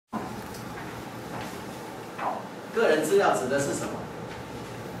个人资料指的是什么？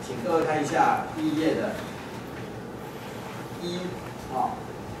请各位看一下第一页的1，哦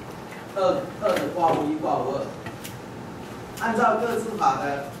，2的括弧1括弧2，按照个资法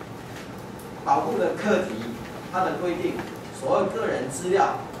的保护的课题，它的规定，所谓个人资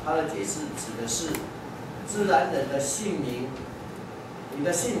料，它的解释指的是自然人的姓名、你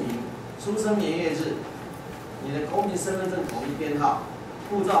的姓名、出生年月日、你的公民身份证统一编号、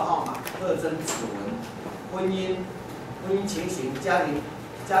护照号码、特征、指纹、婚姻情形、家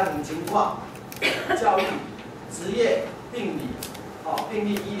庭情况、教育、职业、病理、病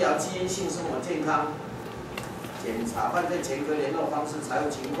历、医疗、基因、性生活、健康、检查、犯罪前科、联络方式、财务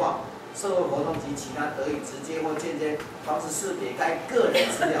情况、社会活动及其他得以直接或间接方式识别该个人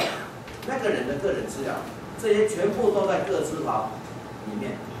资料，那个人的个人资料，这些全部都在个资法里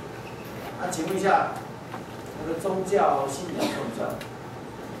面。那请问一下，那个宗教信仰算不算？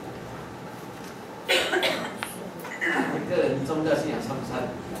个人宗教信仰算不算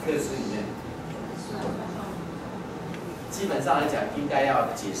个资里面？基本上来讲，应该要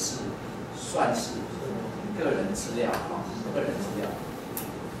解释，算是个人资料，个人资料。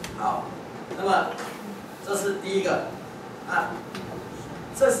好，那么这是第一个，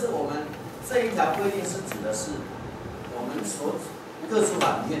这是我们这一条规定是指的是我们所个资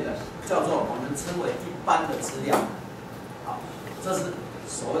法里面的，叫做我们称为一般的资料。好，这是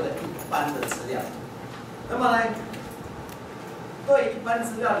所谓的一般的资料。那么呢，对一般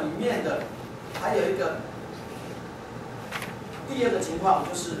资料里面的，还有一个第二个情况，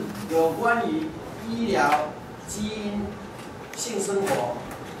就是有关于医疗、基因、性生活、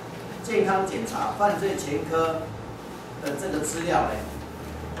健康检查、犯罪前科的这个资料呢，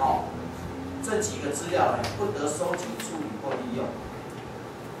这几个资料呢，不得收集、处理或利用。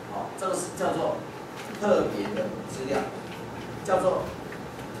这个是叫做特别的资料，叫做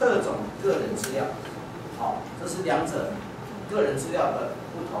特种个人资料。这是两者个人资料的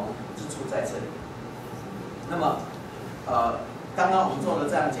不同之处在这里。那么，刚刚我们做了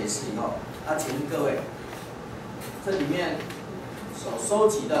这样解释以后，请问各位，这里面所收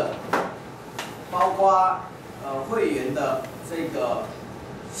集的，包括会员的这个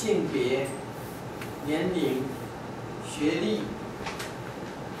性别、年龄、学历、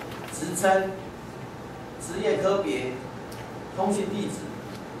职称、职业科别、通讯地址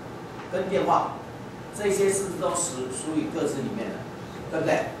跟电话，这些是不是都属于个资里面的，对不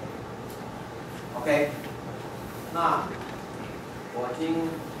对 ？OK， 那我听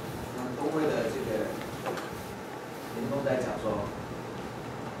我们工会的这个员工在讲说，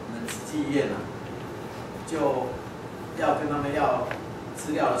我们慈济医院就要跟他们要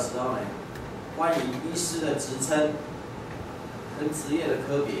资料的时候呢，关于医师的职称跟职业的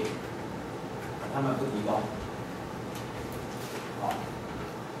科别，他们不提供。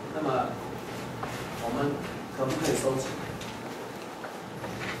那么我们可不可以收集？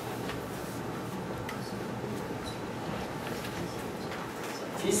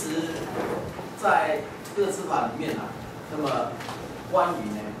其实，在个资法里面那么关于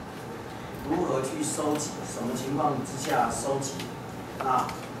呢，如何去收集，什么情况之下收集，那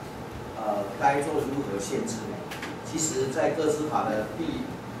该做如何限制呢？其实，在个资法的第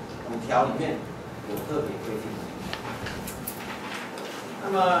5条里面有特别规定。那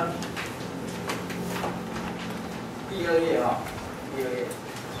么第2页第2页，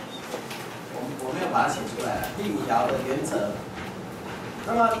我没有把它写出来了。第5条的原则。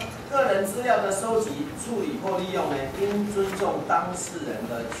那么个人资料的收集、处理或利用呢，应尊重当事人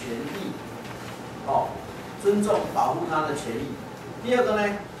的权益，尊重保护他的权益。第二个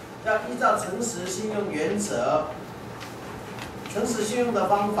呢，要依照诚实信用原则，诚实信用的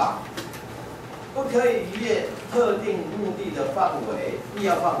方法，不可以逾越特定目的的范围、必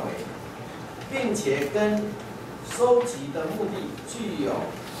要范围，并且跟收集的目的具有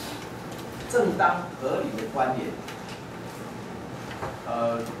正当合理的关联。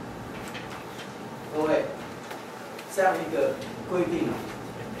各位，这样一个规定，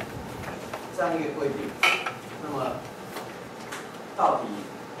那么到底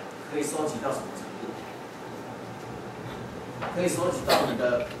可以收集到什么程度？可以收集到你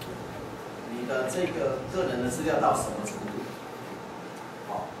的这个个人的资料到什么程度？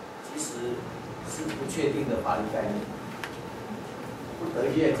其实是不确定的法律概念，不得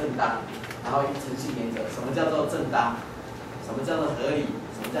逾越正当，然后依诚信原则。什么叫做正当？什么叫做合理？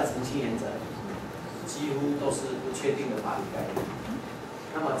什么叫诚信原则？几乎都是不确定的法律概念。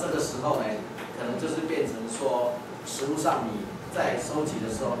那么这个时候呢，可能就是变成说，实务上你在收集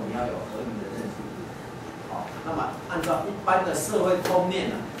的时候，你要有合理的认定。那么按照一般的社会通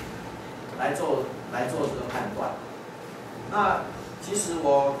念来做这个判断。那其实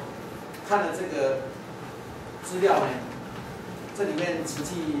我看了这个资料呢，这里面实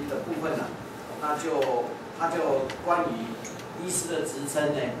际的部分呢，它就关于医师的职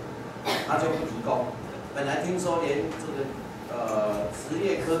称呢，它就不提供。本来听说连这个职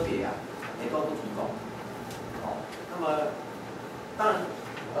业科别啊，也都不提供。哦，那么当然，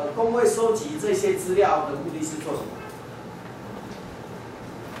工会收集这些资料的目的是做什么？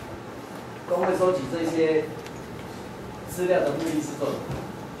工会收集这些资料的目的是做什么？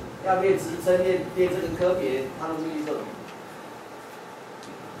要列职称、列这个科别，它的目的是做什么？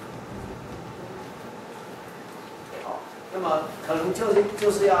好，那么可能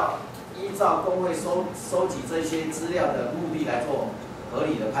就是要依照工会收集这些资料的目的来做合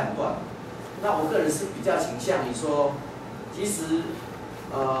理的判断。那我个人是比较倾向于说，其实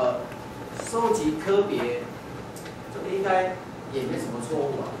收集科别这个应该也没什么错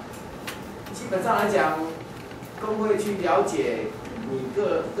误啊。基本上来讲，工会去了解你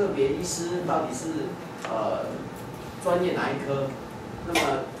个别医师到底是专业哪一科，那么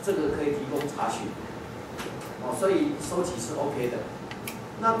这个可以提供查询，哦，所以收集是 OK 的。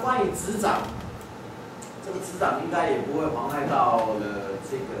那关于执掌，这个执掌应该也不会妨害到了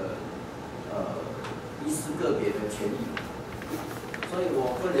这个医师个别的权益，所以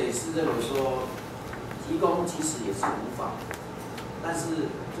我个人也是认为说，提供其实也是无妨，但是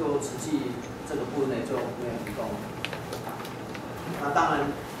就实际这个部分呢就没有提供。那当然，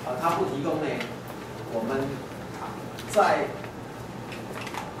他不提供呢，我们在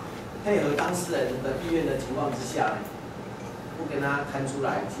配合当事人的意愿的情况之下呢，不跟他刊出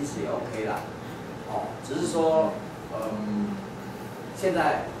来，其实也 OK 啦。哦，只是说，现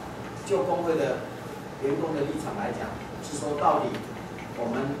在就工会的员工的立场来讲，是说到底我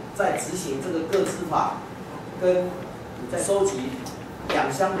们在执行这个个资法跟你在收集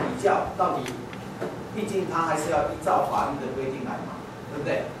两相比较，到底，毕竟它还是要依照法律的规定来嘛，对不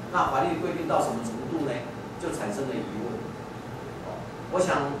对？那法律规定到什么程度呢，就产生了疑问。哦，我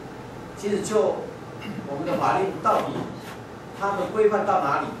想，其实就我们的法律到底它的规范到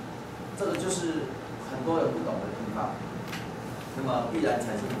哪里，这个就是很多人不懂的地方，那么必然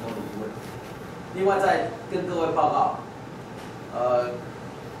产生很多的疑问。另外再跟各位报告，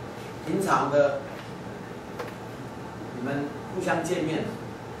平常的你们互相见面，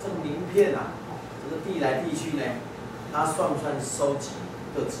这个名片啊，这个递来递去呢，它算不算收集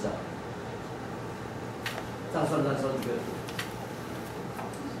个资啊？这样算不算收集个资？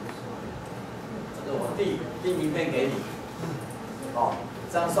这个我递名片给你，哦，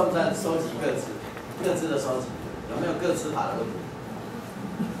这样算不算收集个资？个资的收集有没有个资法的问题？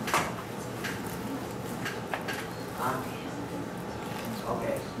啊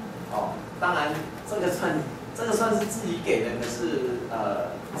 ？OK， 哦，当然这个算是自己给的，可是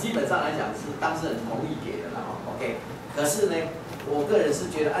基本上来讲是当事人同意给的啦。OK， 可是呢，我个人是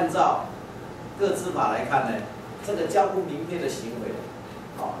觉得按照个资法来看呢，这个交付名片的行为，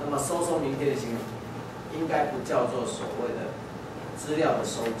好，那么收名片的行为，应该不叫做所谓的资料的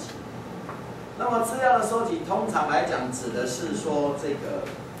收集。那么资料的收集，通常来讲指的是说这个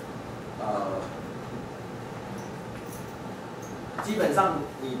基本上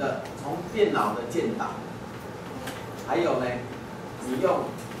你的从电脑的建档，还有呢，你用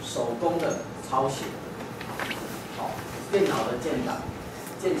手工的抄写，好，电脑的建档、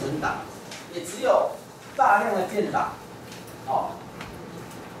建成档，也只有大量的建档，哦，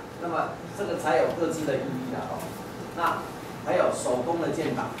那么这个才有各自的意义啊，哦，那还有手工的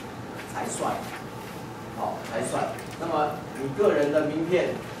建档才算，哦，才算。那么你个人名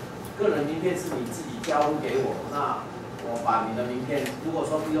片是你自己交付给我，那我把你的名片，如果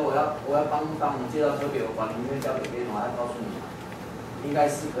说比如我要帮你介绍科别，我把名片交给别人，我还告诉你，应该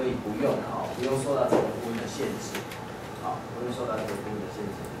是可以不用的哦，不用受到这个部分的限制，好，不用受到这个部分的限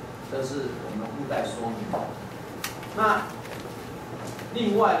制，这是我们附带说明的。那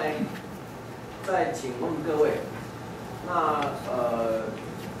另外呢，再请问各位，那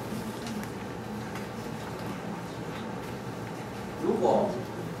如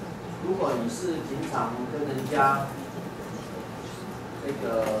果你是平常跟人家那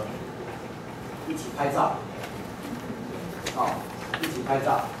个一起拍照，哦，一起拍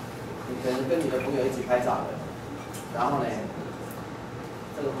照，你可能跟你的朋友一起拍照的，然后呢，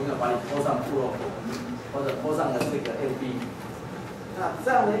这个朋友把你拖上部落格，或者拖上了这个 FB， 那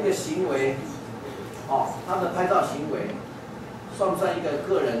这样的一个行为，哦，他的拍照行为，算不算一个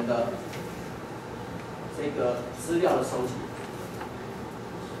个人的这个资料的收集？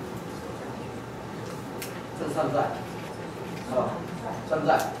这算不算？算不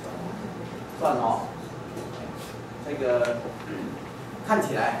算？算哦。这个看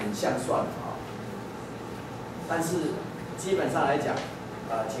起来很像算啊，但是基本上来讲，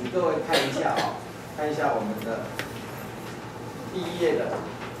请各位看一下啊，看一下我们的第一页的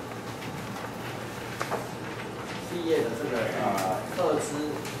这个二支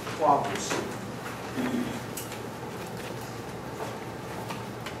挂补式。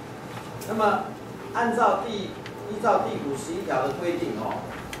那么依照第51条的规定哦，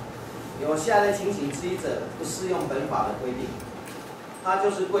有下列情形之一者不适用本法的规定，它就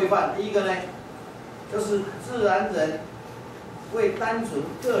是规范第一个呢，就是自然人为单纯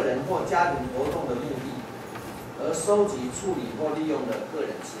个人或家庭活动的目的而收集、处理或利用的个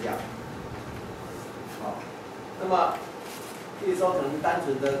人资料。好，那么比如说可能单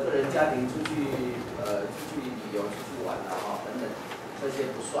纯的个人、家庭出去旅游、出去玩啊等等，这些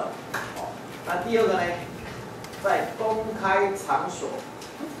不算。好，那第二个呢，在公开场所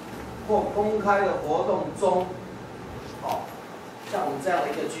或公开的活动中，好，像我们这样的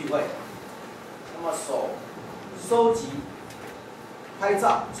一个聚会，那么收集、拍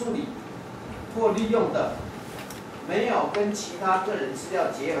照、处理或利用的没有跟其他个人资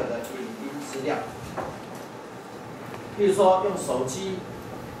料结合的影音资料，比如说用手机、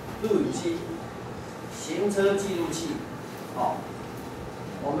录影机、行车记录器，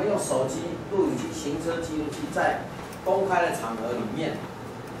我们用手机、录影机、行车记录器在公开的场合里面，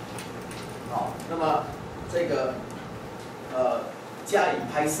那么这个加以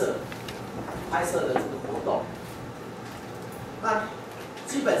拍摄的这个活动，那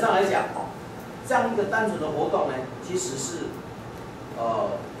基本上来讲，这样一个单纯的活动呢，其实是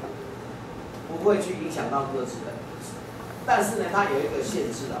不会去影响到个资的，但是呢，它有一个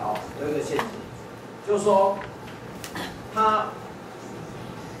限制的有一个限制，就是说，它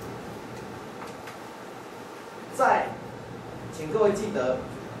请各位记得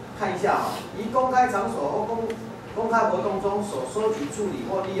看一下以公开场所或公开活动中所收集、处理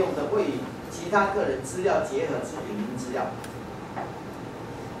或利用的未与其他个人资料结合之影音资料，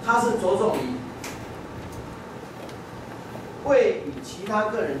它是着重于未与其他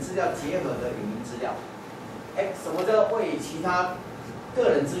个人资料结合的影音资料。什么叫未与其他个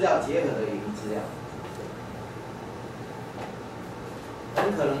人资料结合的影音资料？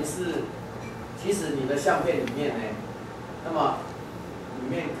很可能是，其实你的相片里面呢，那么里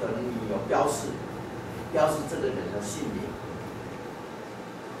面可能你有标示这个人的姓名，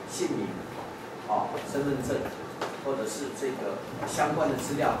身份证，或者是这个相关的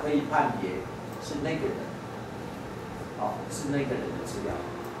资料，可以判别是那个人，是那个人的资料。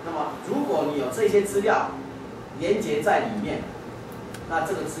那么如果你有这些资料连结在里面，那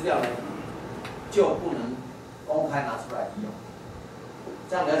这个资料呢就不能公开拿出来利用。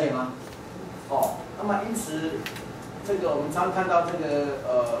这样了解吗？那么因此，这个我们常看到这个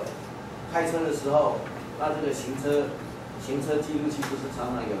开车的时候，那这个行车记录器不是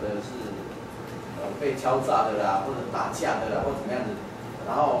常常有的是被敲诈的啦，或者打架的啦，或怎么样子，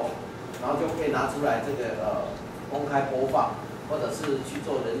然后就可以拿出来这个公开播放，或者是去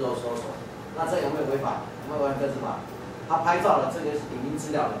做人肉搜索，那这有没有违法？有没有违反个资法？他拍照的这个影音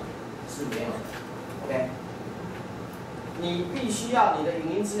资料呢是没有的 ，OK。你必须要你的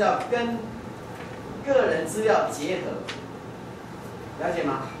影音资料跟个人资料结合，了解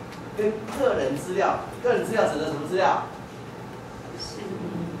吗？跟个人资料指的什么资料？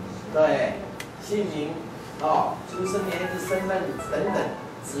对，姓名、出生年月日、身份等等、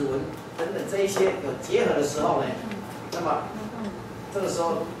指纹等等这一些有结合的时候呢，那么这个时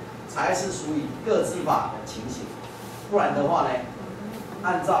候才是属于个资法的情形，不然的话呢，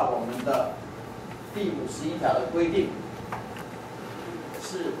按照我们的第51条的规定。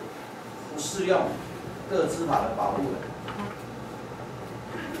是不适用个资法的保护的。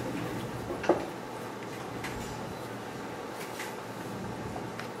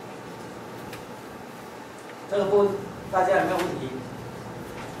这个部分大家有没有问题？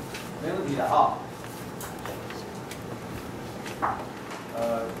没问题的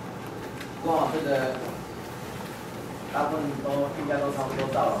不过这个大部分应该都差不多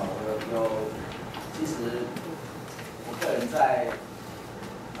到了。其实我个人在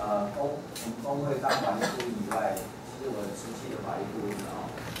我们工会当法律顾问以外，其实我实际的法律顾问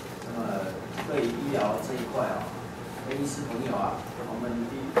那么对于医疗这一块跟医师朋友我们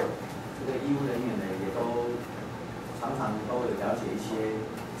这个医务人员呢，也都常常都有了解一些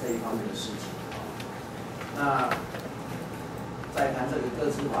这一方面的事情那在谈这个个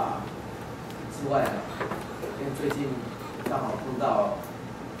资法之外呢，因为最近刚好碰到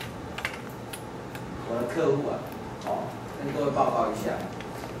我的客户跟各位报告一下。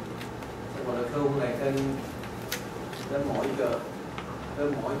我的客户呢，跟某一个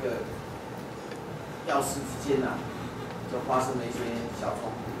药师之间就发生了一些小冲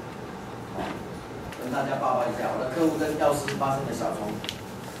突。跟大家报告一下，我的客户跟药师发生了小冲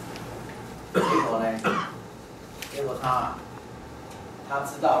突，结果呢，他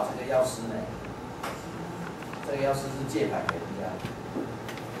知道这个药师呢，这个药师是借牌给人家，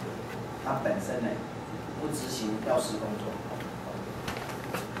他本身呢不执行药师工作，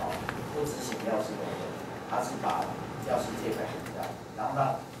不执行药师工作，他是把药师借牌给人家，然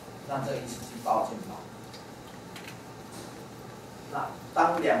后让这个医师去报健保。那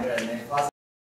当两个人呢发生